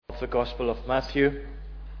the Gospel of Matthew.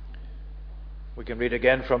 We can read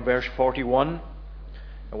again from verse 41.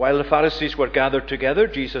 While the Pharisees were gathered together,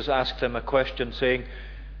 Jesus asked them a question, saying,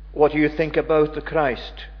 "What do you think about the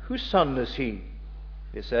Christ? Whose son is he?"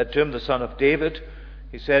 They said to him, "The son of David."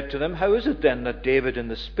 He said to them, "How is it then that David in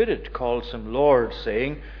the Spirit calls him Lord,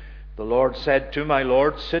 saying, 'The Lord said to my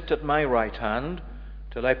Lord, sit at my right hand,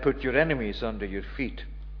 till I put your enemies under your feet'?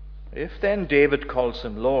 If then David calls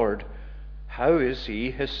him Lord, how is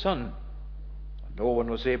he his son?" No one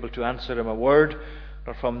was able to answer him a word,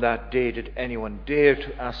 nor from that day did anyone dare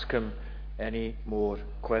to ask him any more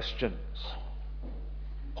questions.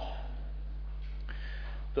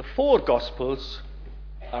 The four Gospels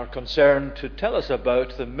are concerned to tell us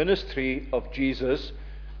about the ministry of Jesus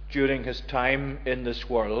during his time in this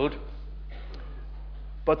world,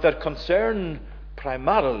 but their concern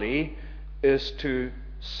primarily is to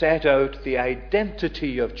set out the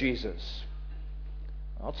identity of Jesus.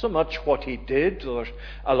 Not so much what he did, there's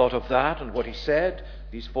a lot of that, and what he said.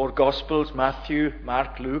 These four Gospels, Matthew,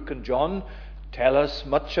 Mark, Luke, and John, tell us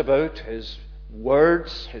much about his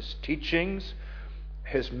words, his teachings,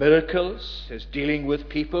 his miracles, his dealing with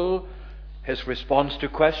people, his response to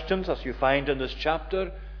questions, as you find in this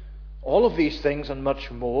chapter. All of these things and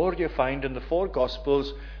much more you find in the four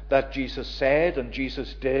Gospels that Jesus said and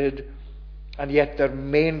Jesus did, and yet their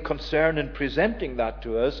main concern in presenting that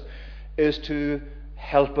to us is to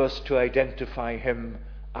help us to identify him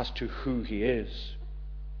as to who he is.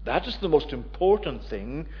 That is the most important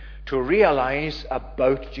thing to realize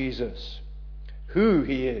about Jesus. Who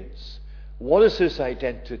he is. What is his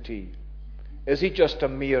identity? Is he just a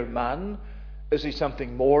mere man? Is he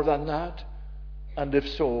something more than that? And if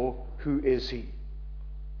so, who is he?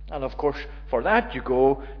 And of course, for that you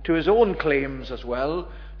go to his own claims as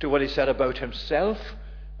well, to what he said about himself,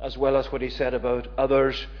 as well as what he said about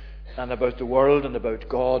others, and about the world, and about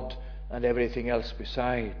God, and everything else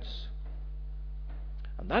besides.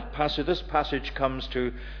 And this passage comes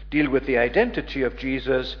to deal with the identity of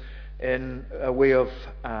Jesus in a way of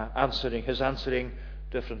answering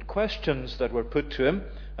different questions that were put to him.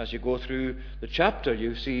 As you go through the chapter,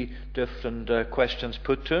 you see different questions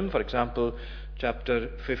put to him. For example, chapter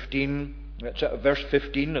 15, verse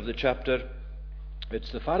 15 of the chapter,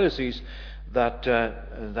 it's the Pharisees that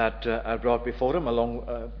are brought before him,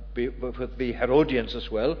 along with the Herodians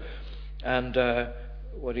as well. And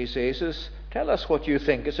what he says is, "Tell us what you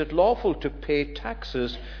think. Is it lawful to pay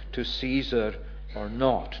taxes to Caesar or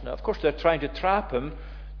not?" Now, of course, they're trying to trap him.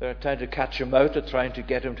 They're trying to catch him out. They're trying to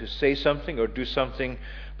get him to say something or do something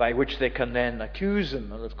by which they can then accuse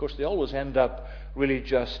him. And of course, they always end up really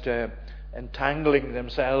just entangling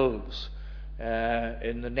themselves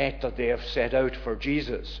in the net that they have set out for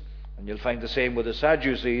Jesus. And you'll find the same with the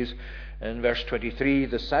Sadducees. In verse 23,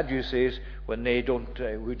 the Sadducees, when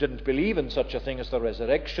who didn't believe in such a thing as the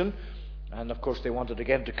resurrection, and of course they wanted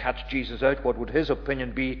again to catch Jesus out, what would his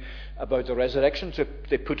opinion be about the resurrection? So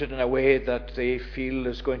they put it in a way that they feel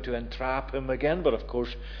is going to entrap him again. But of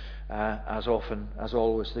course, as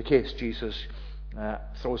always the case, Jesus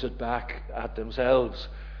throws it back at themselves,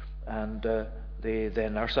 and they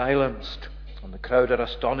then are silenced, and the crowd are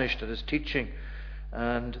astonished at his teaching.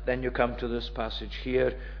 And then you come to this passage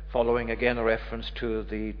here, following again a reference to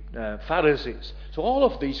the Pharisees. So all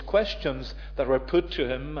of these questions that were put to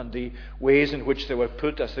him, and the ways in which they were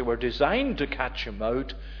put as they were designed to catch him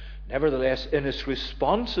out, nevertheless, in his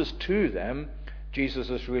responses to them, Jesus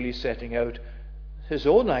is really setting out his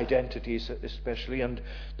own identities especially. And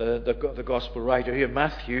the Gospel writer here,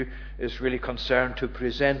 Matthew, is really concerned to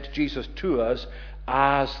present Jesus to us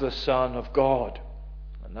as the Son of God.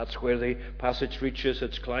 And that's where the passage reaches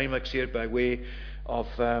its climax here by way of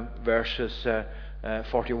verses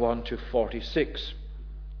 41 to 46.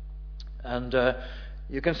 And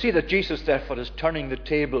you can see that Jesus, therefore, is turning the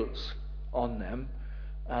tables on them.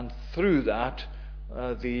 And through that,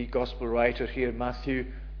 the Gospel writer here, Matthew,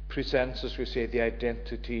 presents, as we say, the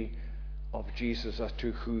identity of Jesus as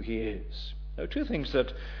to who he is. Now, two things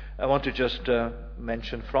that I want to just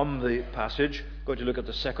mention from the passage. I'm going to look at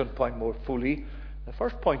the second point more fully. The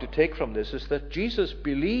first point to take from this is that Jesus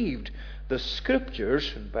believed the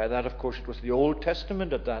Scriptures, and by that, of course, it was the Old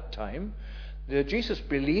Testament at that time. Jesus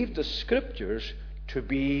believed the Scriptures to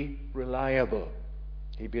be reliable.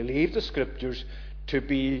 He believed the Scriptures to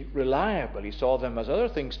be reliable. He saw them as other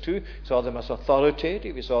things too. He saw them as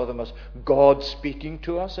authoritative. He saw them as God speaking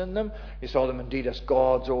to us in them. He saw them indeed as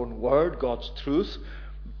God's own word, God's truth.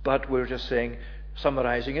 But we're just saying,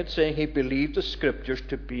 summarizing it, saying he believed the Scriptures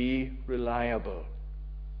to be reliable.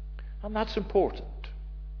 And that's important.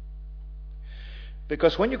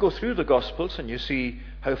 Because when you go through the Gospels and you see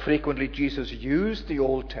how frequently Jesus used the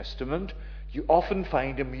Old Testament, you often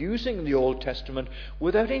find him using the Old Testament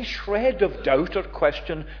without any shred of doubt or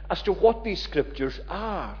question as to what these scriptures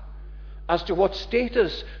are, as to what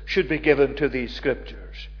status should be given to these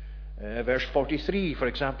scriptures. Verse 43, for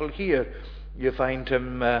example, here, you find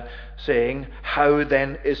him saying, "How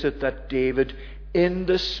then is it that David in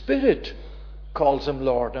the Spirit calls him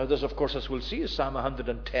Lord?" Now this, of course, as we'll see, is Psalm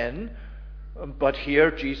 110. But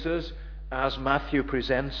here Jesus, as Matthew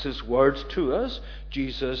presents his words to us,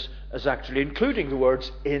 Jesus is actually including the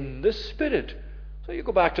words "in the Spirit." So you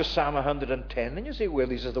go back to Psalm 110 and you say, well,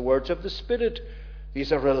 these are the words of the Spirit.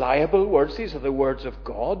 These are reliable words. These are the words of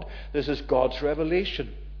God. This is God's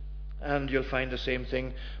revelation. And you'll find the same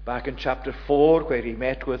thing back in chapter 4, where he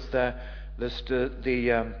met with the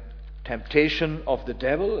temptation of the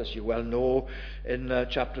devil. As you well know, in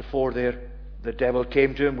chapter 4 there, the devil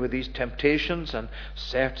came to him with these temptations and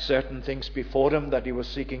set certain things before him that he was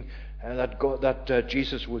seeking that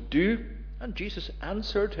Jesus would do. And Jesus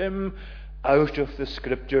answered him out of the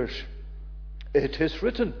Scriptures. It is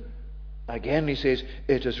written. Again, he says,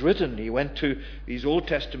 it is written. He went to these Old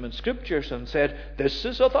Testament scriptures and said, this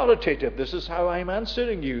is authoritative. This is how I'm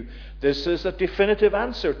answering you. This is a definitive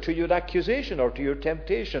answer to your accusation or to your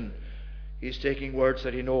temptation. He's taking words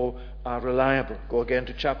that he knows are reliable. Go again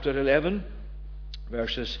to chapter 11,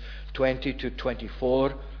 verses 20 to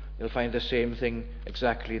 24. You'll find the same thing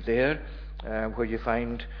exactly there, where you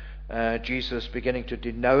find Jesus beginning to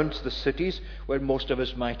denounce the cities where most of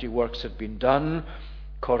his mighty works had been done.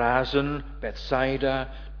 Chorazin, Bethsaida,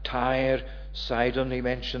 Tyre, Sidon, he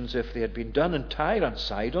mentions if they had been done in Tyre and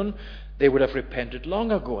Sidon, they would have repented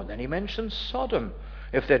long ago. And then he mentions Sodom.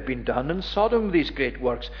 If they had been done in Sodom, these great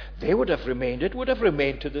works, they would have remained. It would have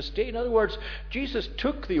remained to this day. In other words, Jesus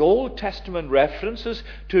took the Old Testament references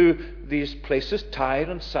to these places,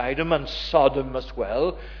 Tyre and Sidon and Sodom as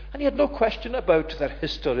well, and he had no question about their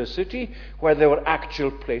historicity, whether they were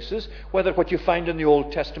actual places, whether what you find in the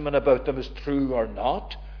Old Testament about them is true or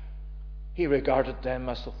not. He regarded them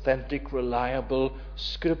as authentic, reliable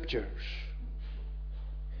scriptures.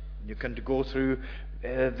 You can go through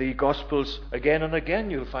the Gospels again and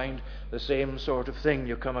again, you'll find the same sort of thing.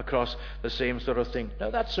 You come across the same sort of thing. Now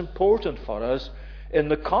that's important for us in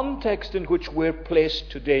the context in which we're placed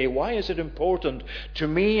today. Why is it important to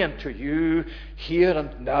me and to you here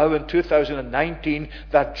and now in 2019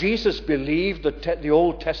 that Jesus believed the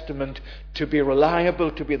Old Testament to be reliable,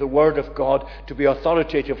 to be the Word of God, to be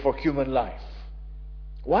authoritative for human life?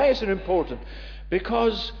 Why is it important?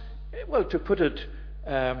 Because, well, to put it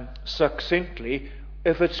succinctly,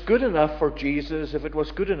 if it's good enough for Jesus, if it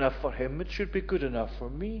was good enough for him, it should be good enough for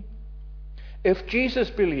me. If Jesus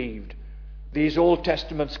believed these Old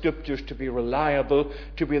Testament scriptures to be reliable,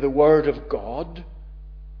 to be the Word of God,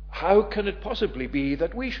 how can it possibly be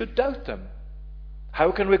that we should doubt them?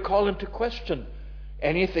 How can we call into question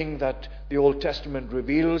anything that the Old Testament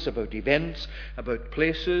reveals about events, about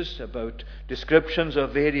places, about descriptions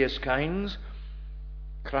of various kinds?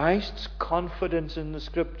 Christ's confidence in the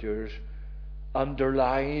Scriptures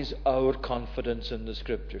underlies our confidence in the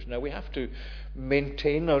Scriptures. Now we have to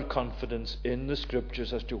maintain our confidence in the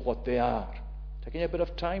Scriptures as to what they are. Taking a bit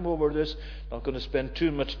of time over this, not going to spend too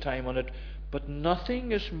much time on it, but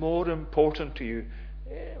nothing is more important to you,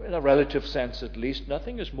 in a relative sense at least,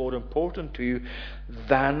 nothing is more important to you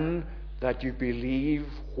than that you believe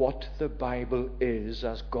what the Bible is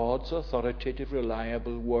as God's authoritative,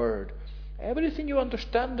 reliable Word. Everything you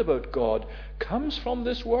understand about God comes from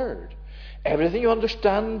this Word. Everything you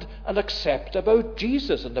understand and accept about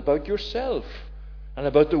Jesus and about yourself and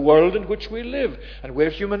about the world in which we live and where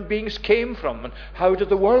human beings came from and how did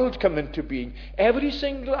the world come into being. Every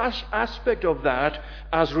single aspect of that,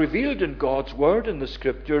 as revealed in God's Word in the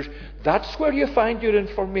Scriptures, that's where you find your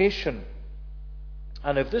information.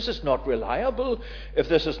 And if this is not reliable, if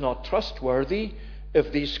this is not trustworthy,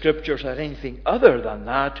 if these Scriptures are anything other than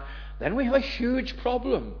that, then we have a huge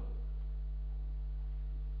problem.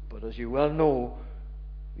 But as you well know,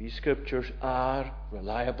 these Scriptures are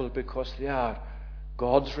reliable because they are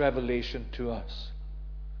God's revelation to us.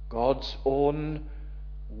 God's own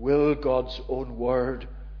will, God's own Word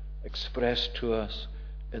expressed to us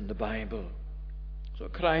in the Bible. So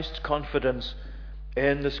Christ's confidence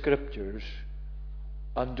in the Scriptures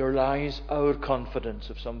underlies our confidence.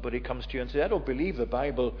 If somebody comes to you and says, I don't believe the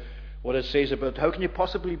Bible, what it says about, how can you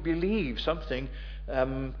possibly believe something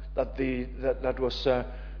that was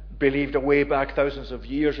believed way back thousands of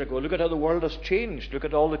years ago? Look at how the world has changed. Look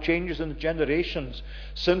at all the changes in the generations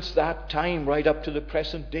since that time right up to the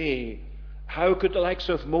present day. How could the likes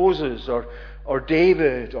of Moses or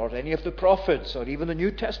David or any of the prophets or even the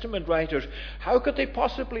New Testament writers, how would they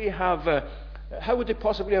possibly have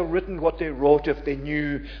written what they wrote if they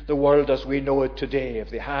knew the world as we know it today, if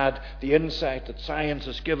they had the insight that science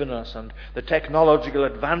has given us and the technological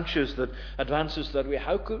advances that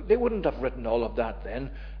they wouldn't have written all of that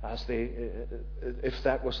then, if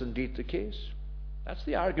that was indeed the case. That's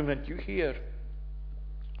the argument you hear.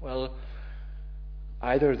 Well,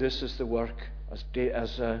 either this is the work, as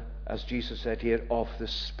Jesus said here, of the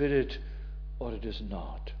Spirit, or it is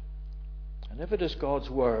not. And if it is God's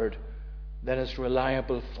Word, then it's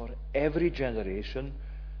reliable for every generation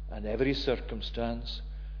and every circumstance,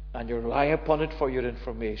 and you rely upon it for your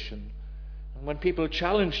information. And when people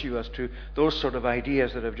challenge you as to those sort of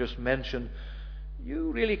ideas that I've just mentioned,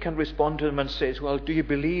 you really can respond to them and say, well, do you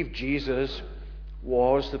believe Jesus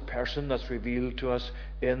was the person that's revealed to us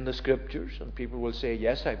in the Scriptures? And people will say,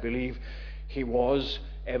 yes, I believe he was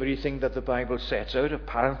everything that the Bible sets out.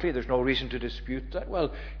 Apparently, there's no reason to dispute that.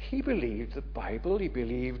 Well, he believed the Bible. He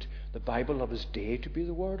believed the Bible of his day to be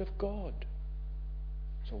the Word of God.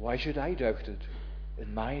 So why should I doubt it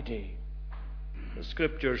in my day? The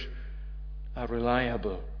Scriptures are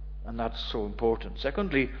reliable, and that's so important.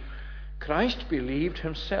 Secondly, Christ believed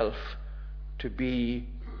himself to be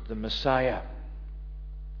the Messiah.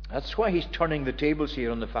 That's why he's turning the tables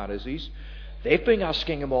here on the Pharisees. They've been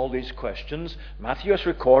asking him all these questions. Matthew has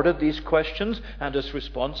recorded these questions and his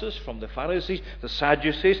responses from the Pharisees, the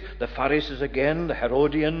Sadducees, the Pharisees again, the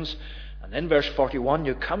Herodians. And in verse 41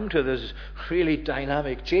 you come to this really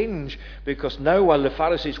dynamic change, because now while the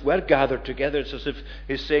Pharisees were gathered together, it's as if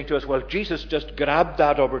he's saying to us, well, Jesus just grabbed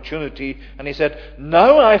that opportunity and he said,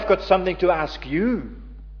 now I've got something to ask you.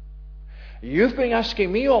 You've been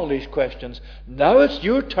asking me all these questions. Now it's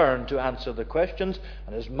your turn to answer the questions,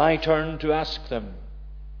 and it's my turn to ask them.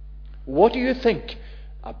 What do you think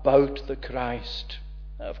about the Christ?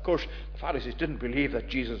 Now, of course, the Pharisees didn't believe that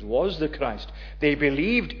Jesus was the Christ. They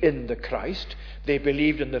believed in the Christ. They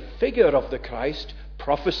believed in the figure of the Christ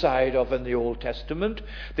prophesied of in the Old Testament.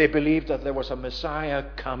 They believed that there was a Messiah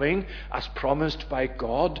coming as promised by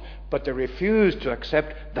God, but they refused to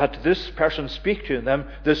accept that this person speaking to them,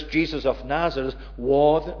 this Jesus of Nazareth,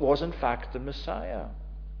 was in fact the Messiah.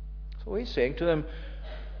 So he's saying to them,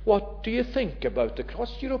 what do you think about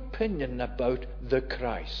what's your opinion about the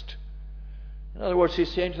Christ? In other words,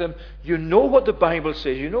 he's saying to them, you know what the Bible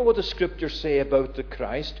says, you know what the Scriptures say about the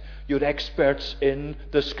Christ. You're experts in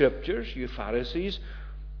the Scriptures, you Pharisees.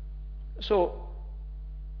 So,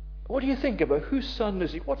 what do you think about whose son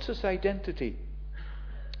is he? What's his identity?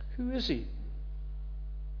 Who is he?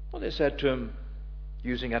 Well, they said to him,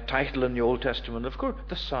 using a title in the Old Testament, of course,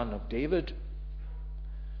 the Son of David.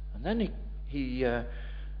 And then he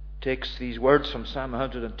takes these words from Psalm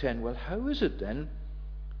 110. Well, how is it then,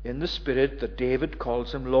 in the Spirit, that David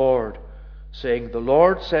calls him Lord, saying, the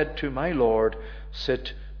Lord said to my Lord,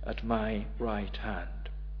 sit at my right hand.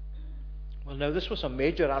 Well, now this was a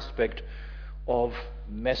major aspect of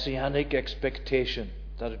messianic expectation,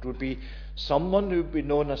 that it would be someone who would be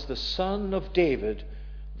known as the Son of David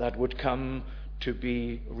that would come to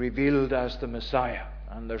be revealed as the Messiah.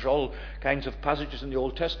 And there's all kinds of passages in the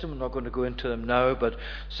Old Testament. I'm not going to go into them now, but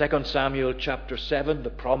 2 Samuel chapter 7, the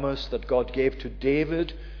promise that God gave to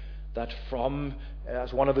David, that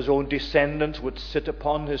as one of his own descendants would sit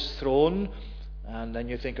upon his throne. And then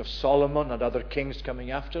you think of Solomon and other kings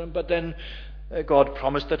coming after him. But then God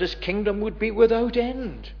promised that his kingdom would be without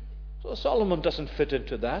end. So Solomon doesn't fit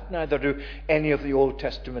into that. Neither do any of the Old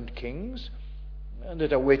Testament kings. And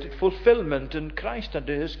it awaited fulfillment in Christ and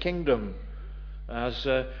in his kingdom, as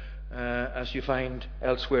you find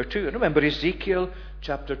elsewhere too. And remember Ezekiel,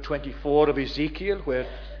 chapter 24 of Ezekiel, where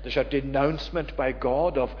there's a denouncement by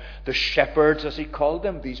God of the shepherds, as he called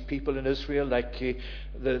them, these people in Israel, like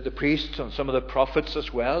the priests and some of the prophets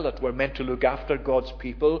as well, that were meant to look after God's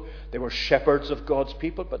people. They were shepherds of God's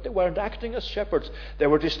people, but they weren't acting as shepherds. They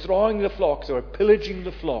were destroying the flock. They were pillaging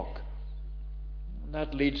the flock. And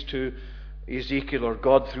that leads to Ezekiel, or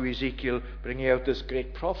God through Ezekiel, bringing out this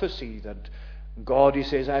great prophecy that God, he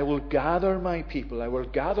says, I will gather my people, I will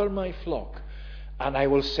gather my flock, and I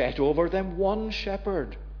will set over them one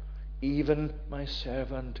shepherd, even my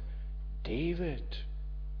servant David.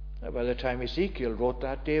 Now, by the time Ezekiel wrote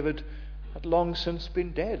that, David had long since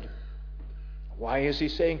been dead. Why is he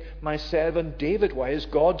saying, my servant David? Why is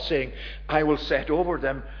God saying, I will set over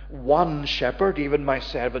them one shepherd, even my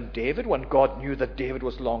servant David, when God knew that David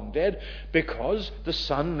was long dead? Because the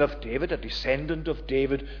son of David, a descendant of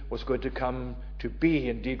David, was going to come to be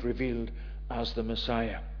indeed revealed as the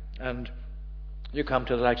Messiah. And You come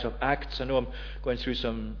to the likes of Acts. I know I'm going through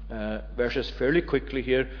some verses fairly quickly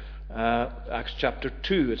here. Acts chapter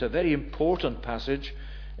 2. It's a very important passage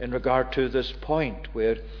in regard to this point,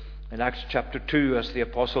 where in Acts chapter 2, as the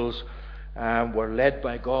apostles were led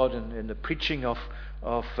by God in the preaching of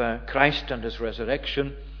Christ and his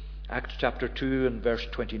resurrection, Acts chapter 2 and verse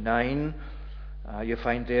 29, you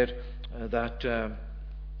find there that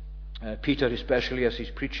Peter, especially as he's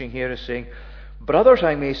preaching here, is saying, "Brothers,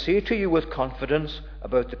 I may say to you with confidence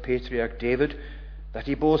about the patriarch David, that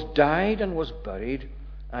he both died and was buried,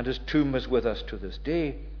 and his tomb is with us to this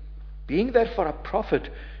day. Being therefore a prophet,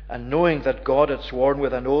 and knowing that God had sworn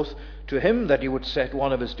with an oath to him that he would set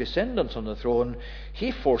one of his descendants on the throne, he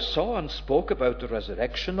foresaw and spoke about the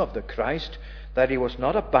resurrection of the Christ, that he was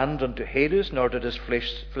not abandoned to Hades, nor did his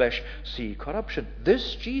flesh see corruption.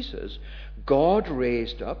 This Jesus God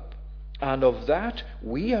raised up, and of that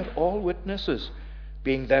we are all witnesses.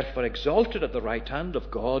 Being therefore exalted at the right hand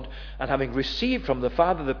of God, and having received from the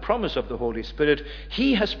Father the promise of the Holy Spirit,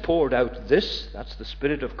 he has poured out this," that's the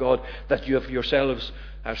Spirit of God, "that you of yourselves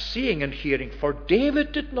are seeing and hearing. For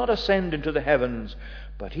David did not ascend into the heavens,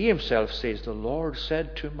 but he himself says, the Lord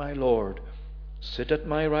said to my Lord, sit at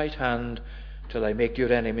my right hand till I make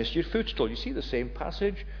your enemies your footstool." You see the same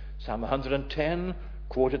passage, Psalm 110,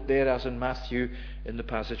 quoted there as in Matthew in the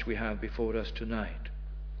passage we have before us tonight.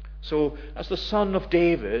 So, as the son of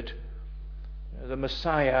David, the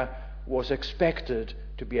Messiah was expected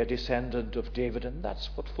to be a descendant of David, and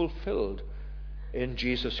that's what fulfilled in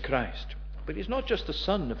Jesus Christ. But he's not just the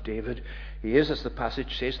son of David, he is, as the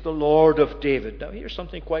passage says, the Lord of David. Now here's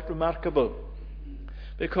something quite remarkable,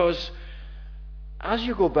 because as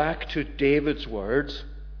you go back to David's words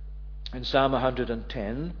in Psalm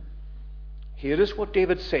 110, here is what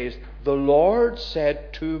David says, "The Lord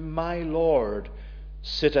said to my Lord,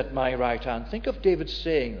 sit at my right hand." Think of David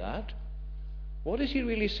saying that. What is he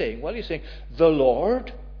really saying? Well, he's saying, the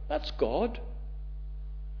Lord, that's God,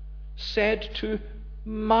 said to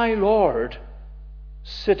my Lord,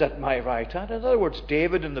 sit at my right hand. In other words,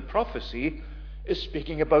 David in the prophecy is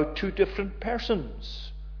speaking about two different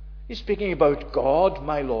persons. He's speaking about God,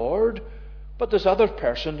 my Lord, but this other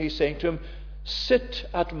person, he's saying to him, sit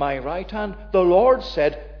at my right hand. The Lord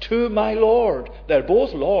said to my Lord. They're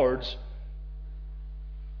both Lords,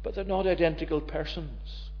 but they're not identical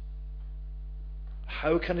persons.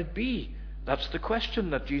 How can it be? That's the question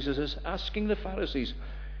that Jesus is asking the Pharisees,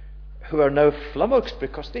 who are now flummoxed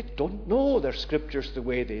because they don't know their scriptures the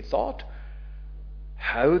way they thought.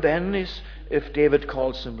 How then is, if David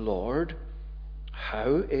calls him Lord,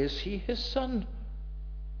 how is he his son?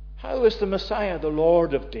 How is the Messiah the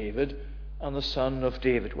Lord of David and the son of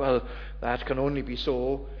David? Well, that can only be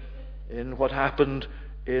so in what happened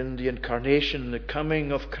in the incarnation, the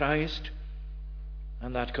coming of Christ,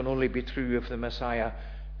 and that can only be true if the Messiah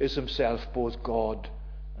is himself both God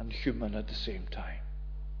and human at the same time.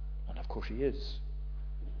 And of course he is.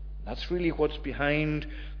 That's really what's behind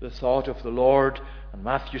the thought of the Lord and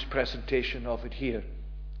Matthew's presentation of it here,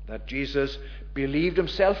 that Jesus believed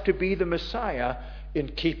himself to be the Messiah in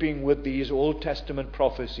keeping with these Old Testament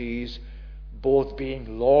prophecies, both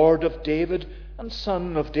being Lord of David and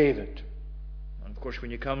Son of David. And of course,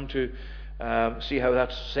 when you come to see how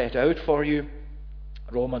that's set out for you,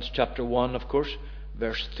 Romans chapter 1, of course,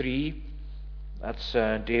 verse 3, that's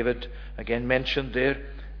David again mentioned there.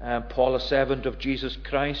 Paul, a servant of Jesus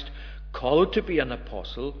Christ, called to be an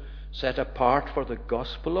apostle, set apart for the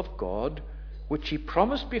gospel of God, which he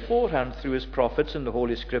promised beforehand through his prophets in the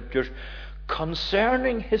Holy Scriptures,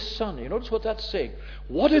 concerning his Son. You notice what that's saying.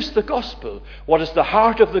 What is the gospel? What is the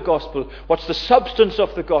heart of the gospel? What's the substance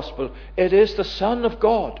of the gospel? It is the Son of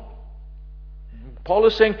God. Paul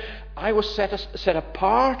is saying, I was set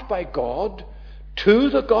apart by God to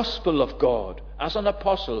the gospel of God as an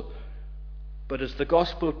apostle, but as the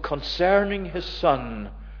gospel concerning his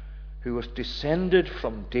Son, who was descended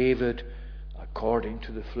from David according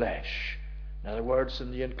to the flesh. In other words,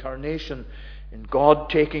 in the incarnation, in God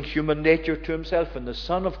taking human nature to himself, and the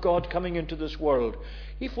Son of God coming into this world,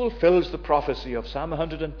 he fulfills the prophecy of Psalm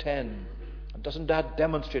 110. And doesn't that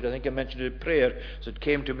demonstrate, I think I mentioned it in prayer, as it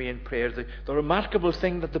came to me in prayer, the remarkable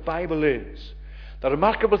thing that the Bible is, the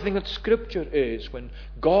remarkable thing that Scripture is, when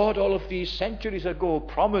God all of these centuries ago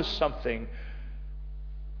promised something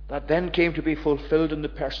that then came to be fulfilled in the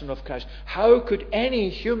person of Christ. How could any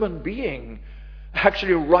human being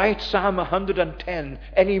actually write Psalm 110,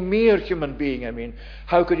 any mere human being, I mean,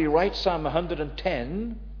 how could he write Psalm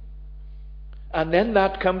 110 and then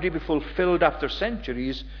that come to be fulfilled after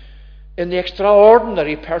centuries in the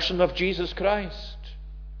extraordinary person of Jesus Christ?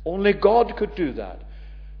 Only God could do that.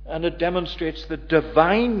 And it demonstrates the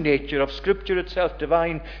divine nature of Scripture itself,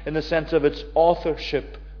 divine in the sense of its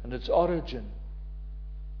authorship and its origin.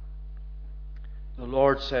 The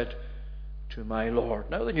Lord said to my Lord.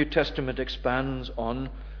 Now the New Testament expands on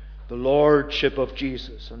the lordship of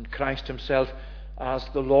Jesus and Christ himself as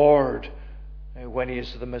the Lord when he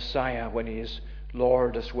is the Messiah, when he is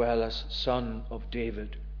Lord as well as Son of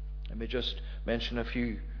David. Let me just mention a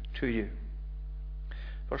few to you.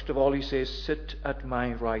 First of all, he says, sit at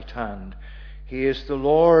my right hand. He is the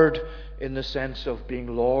Lord in the sense of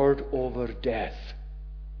being Lord over death.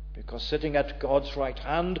 Because sitting at God's right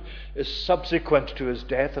hand is subsequent to his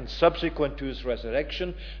death and subsequent to his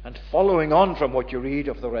resurrection, and following on from what you read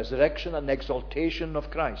of the resurrection and exaltation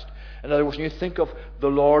of Christ. In other words, when you think of the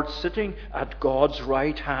Lord sitting at God's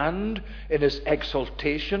right hand in his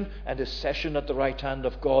exaltation and his session at the right hand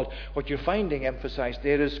of God, what you're finding emphasized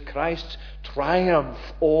there is Christ's triumph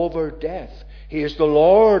over death. He is the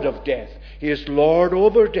Lord of death. He is Lord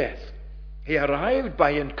over death. He arrived by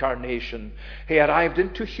incarnation. He arrived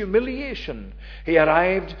into humiliation. He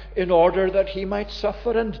arrived in order that he might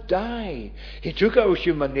suffer and die. He took our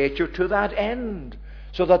human nature to that end,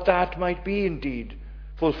 so that that might be indeed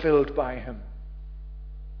fulfilled by him.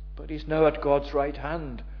 But he's now at God's right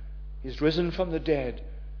hand. He's risen from the dead.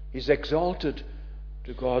 He's exalted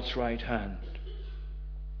to God's right hand.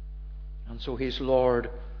 And so he's Lord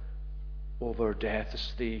over death.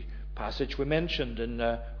 It's the passage we mentioned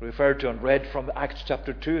and referred to and read from Acts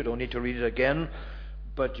chapter 2. I don't need to read it again,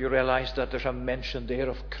 but you realize that there's a mention there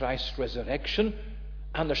of Christ's resurrection,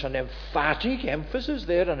 and there's an emphatic emphasis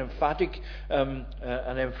there, an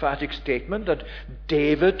emphatic statement that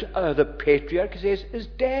David, the patriarch, says is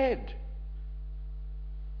dead.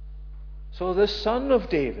 So the Son of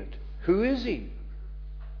David, who is he?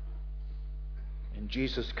 In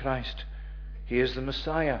Jesus Christ, he is the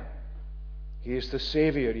Messiah. He is the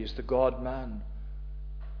Savior. He is the God-man.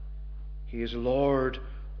 He is Lord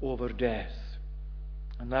over death.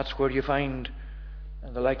 And that's where you find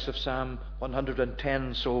the likes of Psalm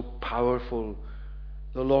 110 so powerful.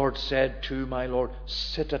 The Lord said to my Lord,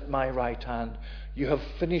 sit at my right hand. You have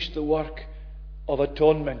finished the work of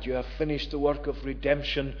atonement. You have finished the work of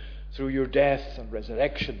redemption through your death and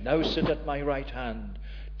resurrection. Now sit at my right hand.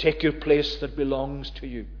 Take your place that belongs to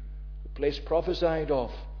you. The place prophesied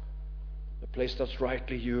of. The place that's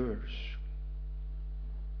rightly yours.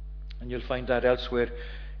 And you'll find that elsewhere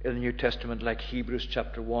in the New Testament, like Hebrews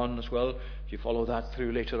chapter 1 as well. If you follow that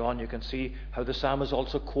through later on, you can see how the psalm is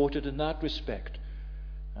also quoted in that respect.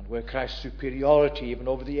 And where Christ's superiority, even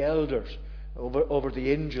over the elders, over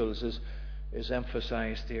the angels, is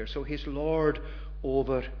emphasized there. So he's Lord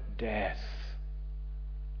over death.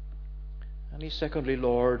 And he's secondly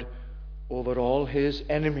Lord over all his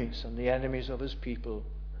enemies and the enemies of his people.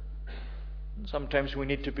 And sometimes we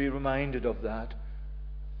need to be reminded of that.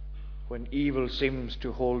 When evil seems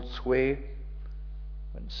to hold sway,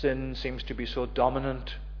 when sin seems to be so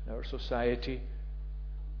dominant in our society,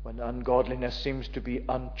 when ungodliness seems to be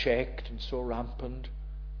unchecked and so rampant,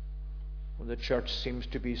 when the church seems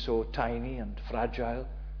to be so tiny and fragile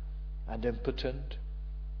and impotent,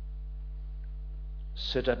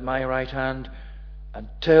 sit at my right hand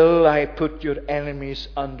until I put your enemies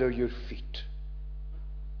under your feet.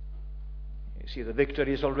 You see, the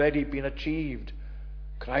victory has already been achieved.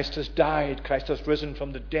 Christ has died. Christ has risen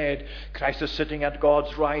from the dead. Christ is sitting at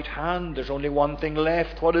God's right hand. There's only one thing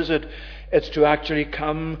left. What is it? It's to actually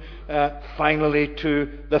come finally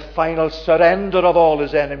to the final surrender of all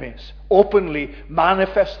his enemies. Openly,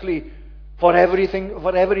 manifestly, for everything,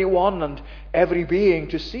 for everyone and every being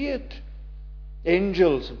to see it.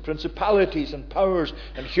 Angels and principalities and powers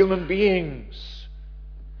and human beings.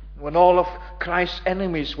 When all of Christ's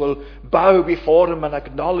enemies will bow before him and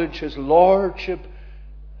acknowledge his lordship,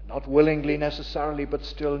 not willingly necessarily, but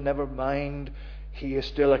still, never mind, he is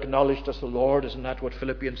still acknowledged as the Lord. Isn't that what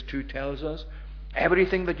Philippians 2 tells us?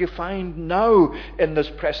 Everything that you find now in this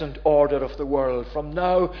present order of the world, from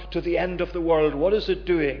now to the end of the world, what is it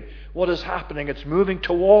doing? What is happening? It's moving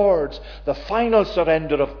towards the final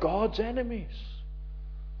surrender of God's enemies.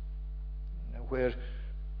 Where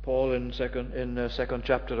Paul in the second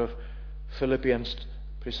chapter of Philippians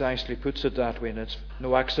precisely puts it that way, and it's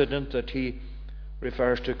no accident that he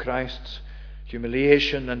refers to Christ's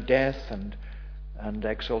humiliation and death and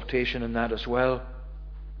exaltation in that as well.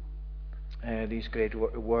 These great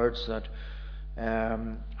words that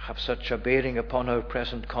have such a bearing upon our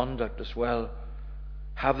present conduct as well.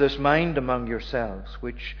 Have this mind among yourselves,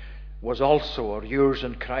 which was also or yours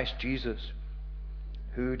in Christ Jesus,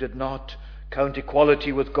 who did not count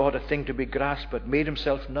equality with God a thing to be grasped, but made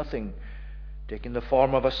himself nothing, taking the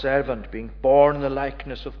form of a servant, being born in the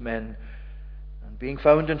likeness of men, and being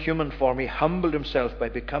found in human form, he humbled himself by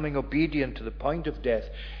becoming obedient to the point of death,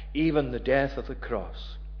 even the death of the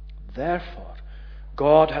cross. Therefore,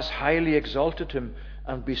 God has highly exalted him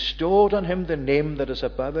and bestowed on him the name that is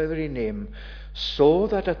above every name, so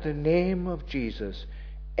that at the name of Jesus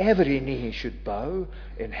every knee should bow,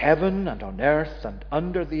 in heaven and on earth and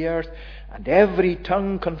under the earth, and every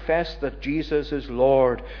tongue confess that Jesus is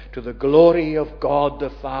Lord, to the glory of God the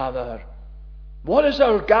Father. What is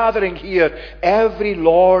our gathering here every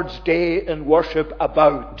Lord's Day in worship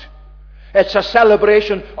about? It's a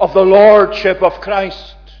celebration of the Lordship of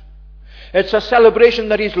Christ. It's a celebration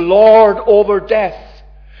that He's Lord over death.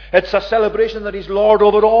 It's a celebration that He's Lord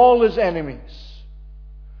over all His enemies.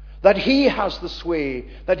 That He has the sway,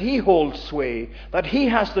 that He holds sway, that He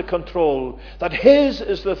has the control, that His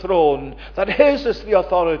is the throne, that His is the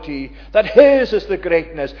authority, that His is the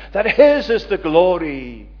greatness, that His is the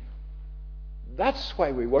glory. That's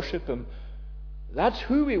why we worship Him. That's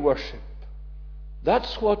who we worship.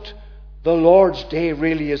 That's what the Lord's Day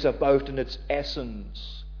really is about in its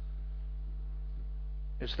essence.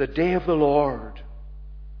 It's the day of the Lord.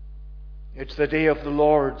 It's the day of the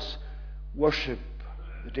Lord's worship.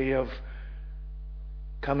 The day of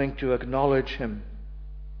coming to acknowledge Him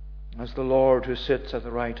as the Lord who sits at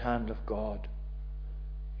the right hand of God.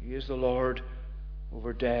 He is the Lord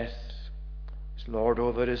over death. He's Lord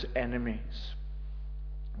over His enemies.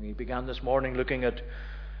 We began this morning looking at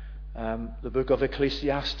the book of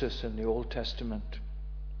Ecclesiastes in the Old Testament.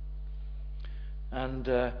 And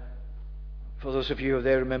for those of you who are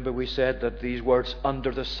there, remember we said that these words,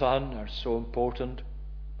 under the sun, are so important.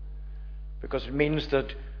 Because it means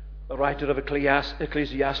that the writer of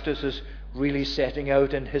Ecclesiastes is really setting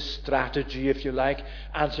out in his strategy, if you like,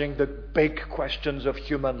 answering the big questions of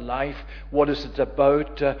human life. What is it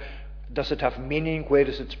about? Does it have meaning? Where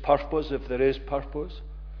is its purpose, if there is purpose?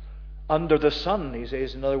 Under the sun, he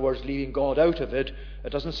says, in other words, leaving God out of it, it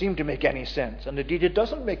doesn't seem to make any sense. And indeed, it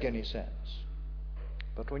doesn't make any sense.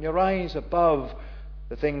 But when you rise above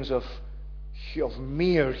the things of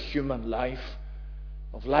mere human life,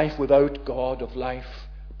 of life without God, of life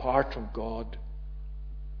apart from God,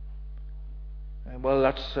 and well,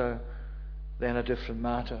 that's then a different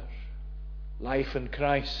matter. Life in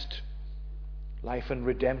Christ, life in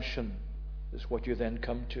redemption is what you then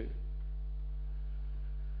come to.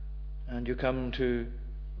 And you come to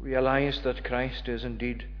realize that Christ is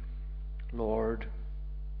indeed Lord,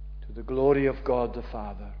 to the glory of God the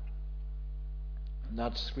Father. And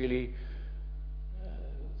that's really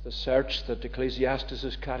the search that Ecclesiastes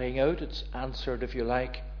is carrying out. It's answered, if you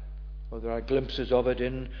like, or there are glimpses of it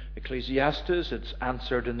in Ecclesiastes. It's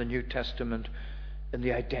answered in the New Testament in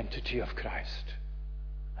the identity of Christ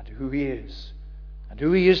and who He is and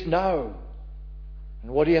who He is now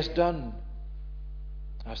and what He has done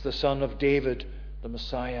as the Son of David, the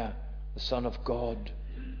Messiah, the Son of God,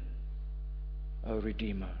 our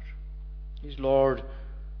Redeemer. He's Lord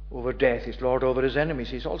over death. He's Lord over His enemies.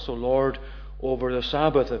 He's also Lord over the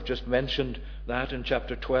Sabbath. I've just mentioned that in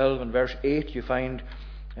chapter 12 and verse 8. You find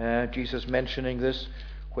Jesus mentioning this,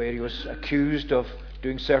 where He was accused of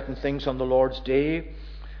doing certain things on the Lord's day.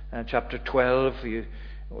 Chapter 12, He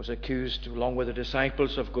was accused, along with the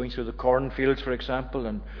disciples, of going through the cornfields, for example,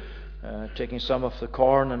 and taking some of the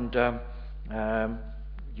corn and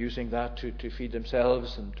using that to feed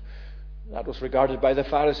themselves. And that was regarded by the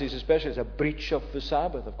Pharisees especially as a breach of the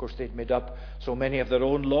Sabbath. Of course, they'd made up so many of their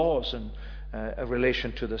own laws in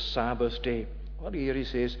relation to the Sabbath day. Well, here he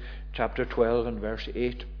says, chapter 12 and verse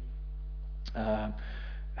 8.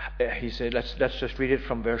 He said, let's just read it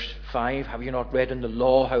from verse 5. Have you not read in the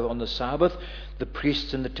law how on the Sabbath the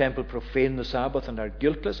priests in the temple profane the Sabbath and are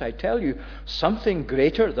guiltless? I tell you, something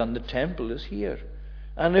greater than the temple is here.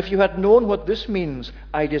 And if you had known what this means,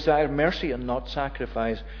 I desire mercy and not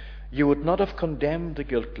sacrifice, you would not have condemned the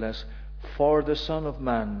guiltless, for the Son of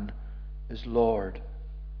Man is Lord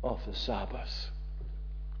of the Sabbath.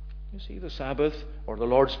 You see, the Sabbath, or the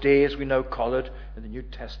Lord's Day as we now call it in the New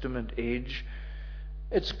Testament age,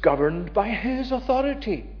 it's governed by His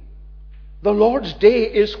authority. The Lord's Day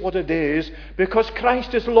is what it is because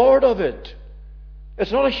Christ is Lord of it.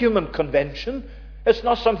 It's not a human convention. It's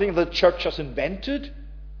not something the church has invented.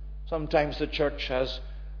 Sometimes the church has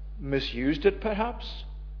misused it, perhaps,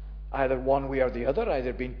 either one way or the other,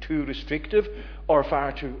 either being too restrictive or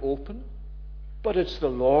far too open. But it's the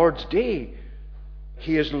Lord's Day.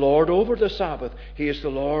 He is Lord over the Sabbath. He is the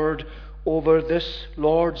Lord over this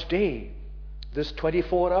Lord's Day, this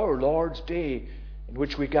 24-hour Lord's Day in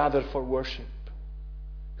which we gather for worship.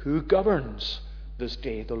 Who governs this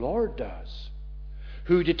day? The Lord does.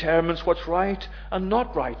 Who determines what's right and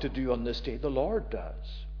not right to do on this day? The Lord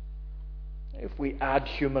does. If we add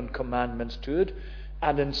human commandments to it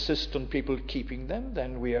and insist on people keeping them,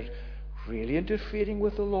 then we are really interfering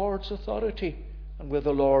with the Lord's authority and with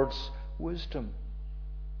the Lord's wisdom.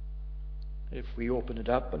 If we open it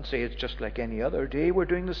up and say it's just like any other day, we're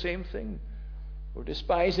doing the same thing. We're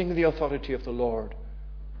despising the authority of the Lord.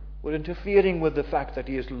 We're interfering with the fact that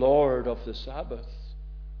He is Lord of the Sabbath.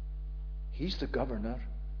 He's the governor.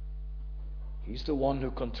 He's the one who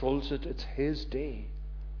controls it. It's His day.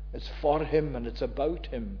 It's for Him and it's about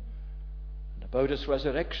Him. And about His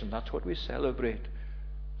resurrection. That's what we celebrate,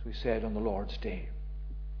 as we said, on the Lord's Day.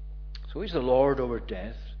 So He's the Lord over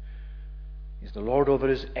death. He's the Lord over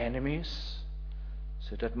His enemies.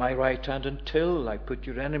 Sit at my right hand until I put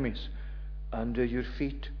your enemies under your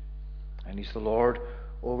feet. And He's the Lord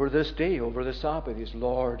over this day, over the Sabbath. He's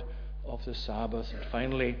Lord of the Sabbath. And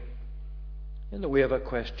finally, in the way of a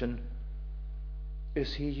question,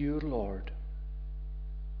 is He your Lord?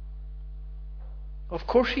 Of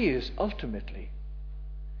course He is, ultimately.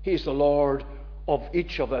 He is the Lord of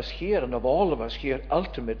each of us here and of all of us here,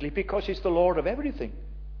 ultimately, because He's the Lord of everything.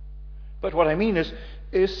 But what I mean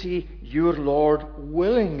is He your Lord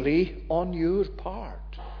willingly on your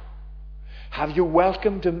part? Have you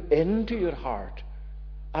welcomed Him into your heart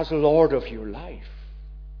as Lord of your life?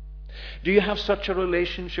 Do you have such a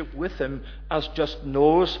relationship with Him as just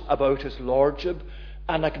knows about His Lordship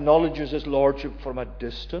and acknowledges His Lordship from a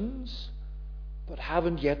distance, but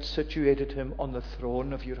haven't yet situated Him on the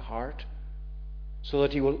throne of your heart so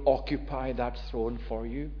that He will occupy that throne for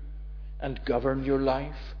you and govern your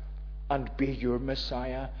life and be your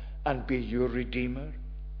Messiah and be your Redeemer?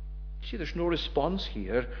 See, there's no response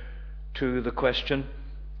here to the question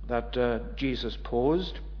that Jesus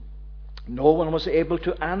posed. No one was able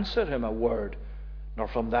to answer Him a word, nor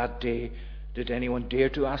from that day did anyone dare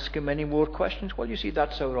to ask Him any more questions. Well, you see,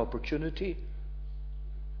 that's our opportunity.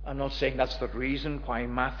 I'm not saying that's the reason why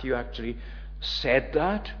Matthew actually said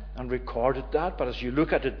that and recorded that, but as you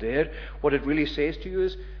look at it there, what it really says to you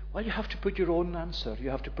is, well, you have to put your own answer.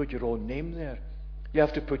 You have to put your own name there. You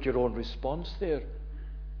have to put your own response there.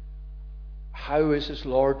 How is His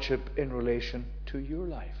Lordship in relation to your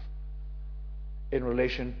life? In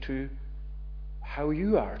relation to how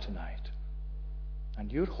you are tonight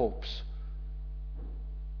and your hopes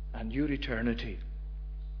and your eternity?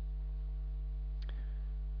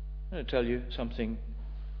 I'm going to tell you something,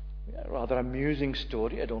 a rather amusing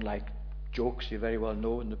story. I don't like jokes, you very well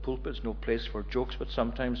know. In the pulpit, there's no place for jokes, but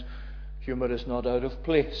sometimes humour is not out of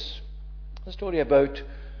place. A story about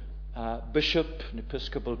a bishop, an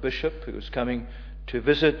Episcopal bishop, who was coming to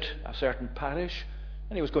visit a certain parish,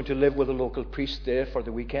 and he was going to live with a local priest there for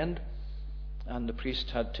the weekend. And the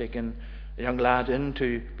priest had taken a young lad in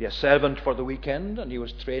to be a servant for the weekend, and he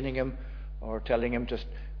was training him or telling him just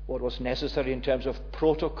what was necessary in terms of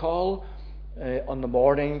protocol on the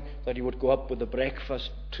morning that he would go up with the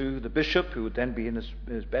breakfast to the bishop, who would then be in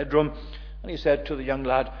his bedroom. And he said to the young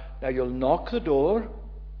lad, now you'll knock the door,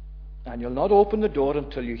 and you'll not open the door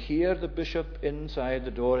until you hear the bishop inside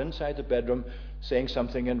the door, inside the bedroom, saying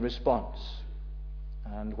something in response.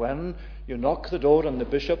 And when you knock the door and the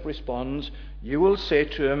bishop responds, you will say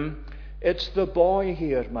to him, it's the boy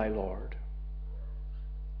here, my Lord.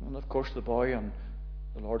 And of course the boy, on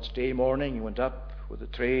the Lord's Day morning, he went up with a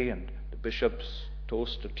tray and the bishop's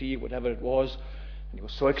toast or tea, whatever it was, and he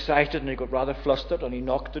was so excited and he got rather flustered, and he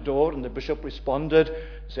knocked the door, and the bishop responded,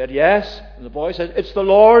 said yes, and the boy said, it's the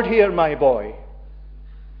Lord here, my boy.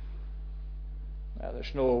 Now,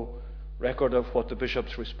 there's no record of what the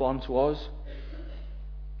bishop's response was,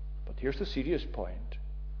 but here's the serious point.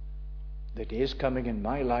 The day is coming in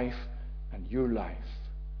my life and your life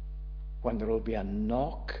when there will be a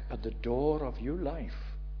knock at the door of your life,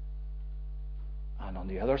 and on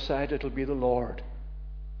the other side it'll be the Lord,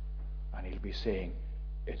 and He'll be saying,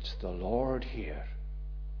 it's the Lord here,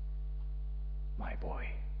 my boy,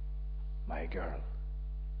 my girl,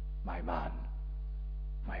 my man,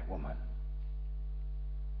 my woman.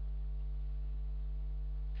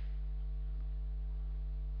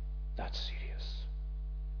 That's serious.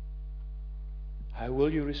 How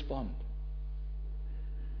will you respond?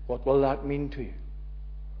 What will that mean to you?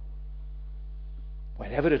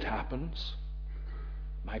 Whenever it happens,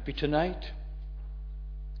 might be tonight,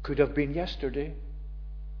 could have been yesterday,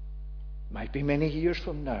 might be many years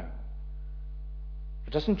from now.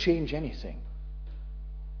 It doesn't change anything.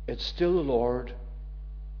 It's still the Lord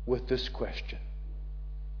with this question.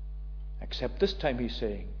 Except this time He's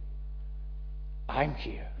saying, I'm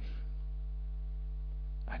here,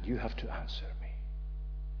 and you have to answer me.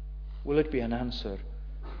 Will it be an answer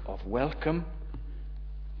of welcome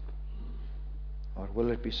Or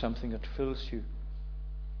will it be something that fills you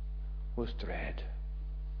with dread?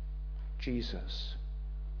 Jesus,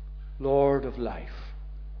 Lord of life,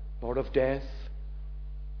 Lord of death,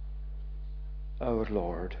 our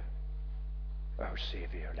Lord, our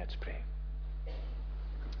Saviour. Let's pray.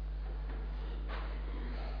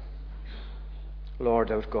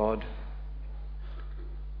 Lord our God,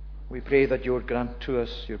 we pray that you would grant to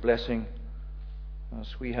us your blessing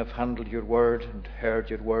as we have handled your word and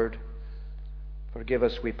heard your word. Forgive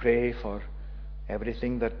us, we pray, for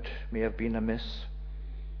everything that may have been amiss,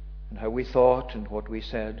 and how we thought and what we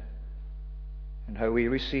said, and how we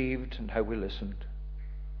received and how we listened.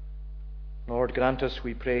 Lord, grant us,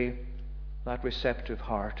 we pray, that receptive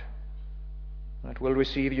heart that will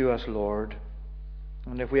receive you as Lord.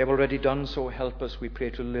 And if we have already done so, help us, we pray,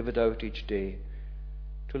 to live it out each day,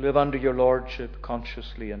 to live under your lordship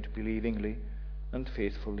consciously and believingly and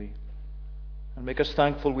faithfully. And make us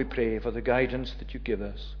thankful, we pray, for the guidance that you give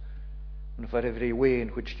us, and for every way in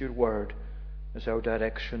which your word is our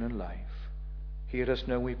direction in life. Hear us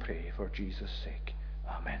now, we pray, for Jesus' sake.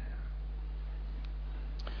 Amen.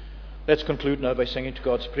 Let's conclude now by singing to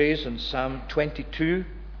God's praise in Psalm 22,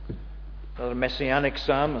 another messianic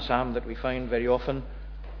psalm, a psalm that we find very often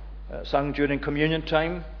sung during communion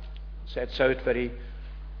time. It sets out very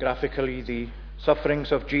graphically the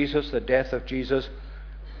sufferings of Jesus, the death of Jesus.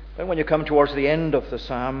 Then when you come towards the end of the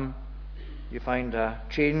psalm, you find a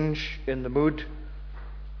change in the mood,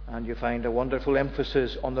 and you find a wonderful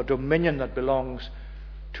emphasis on the dominion that belongs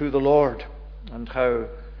to the Lord, and how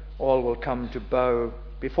all will come to bow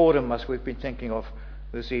before him, as we've been thinking of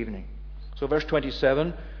this evening. So verse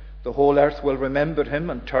 27, the whole earth will remember him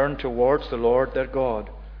and turn towards the Lord their God.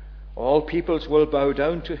 All peoples will bow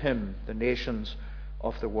down to him, the nations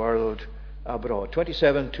of the world abroad.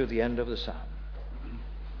 27 to the end of the psalm.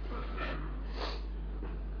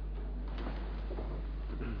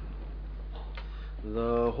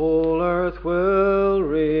 The whole earth will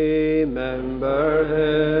remember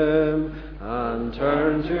him and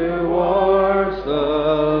turn towards the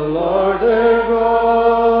Lord their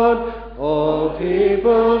God. All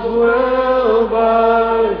peoples will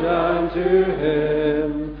bow down to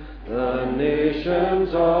him, the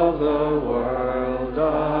nations of the world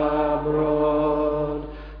abroad.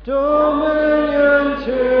 Dominion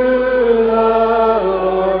to the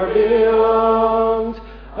Lord belongs,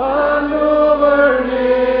 and over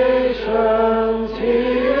nations he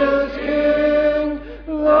is king.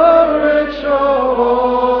 The rich of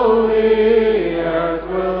all the earth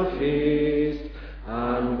will feast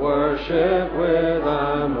and worship with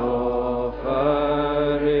an offering,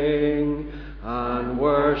 and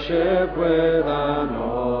worship with an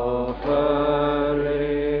offering.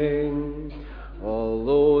 All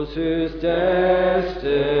those whose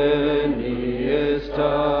destiny is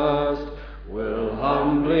dust will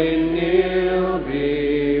humbly kneel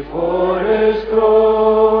before his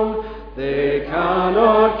throne. They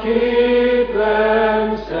cannot keep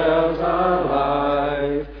themselves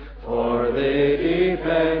alive, for they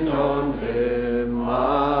depend on him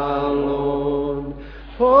alone.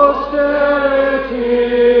 Posterity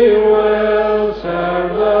will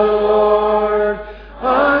serve the Lord,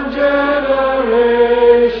 and generations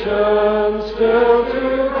still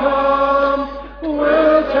to come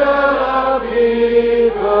will tell a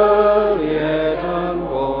people yet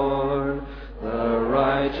unborn the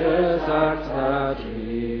righteous acts that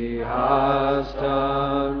he has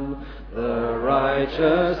done, the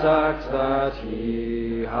righteous acts that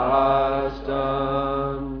he has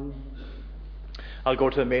done. I'll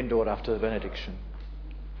go to the main door after the benediction.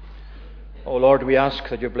 O Lord, we ask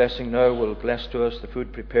that your blessing now will bless to us the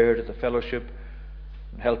food prepared at the fellowship,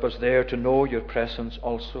 and help us there to know your presence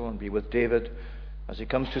also, and be with David as he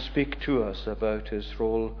comes to speak to us about his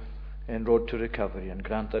role in Road to Recovery, and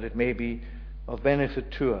grant that it may be of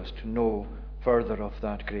benefit to us to know further of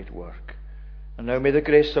that great work. And now may the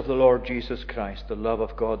grace of the Lord Jesus Christ, the love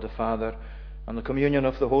of God the Father, and the communion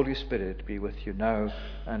of the Holy Spirit be with you now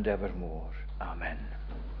and evermore. Amen.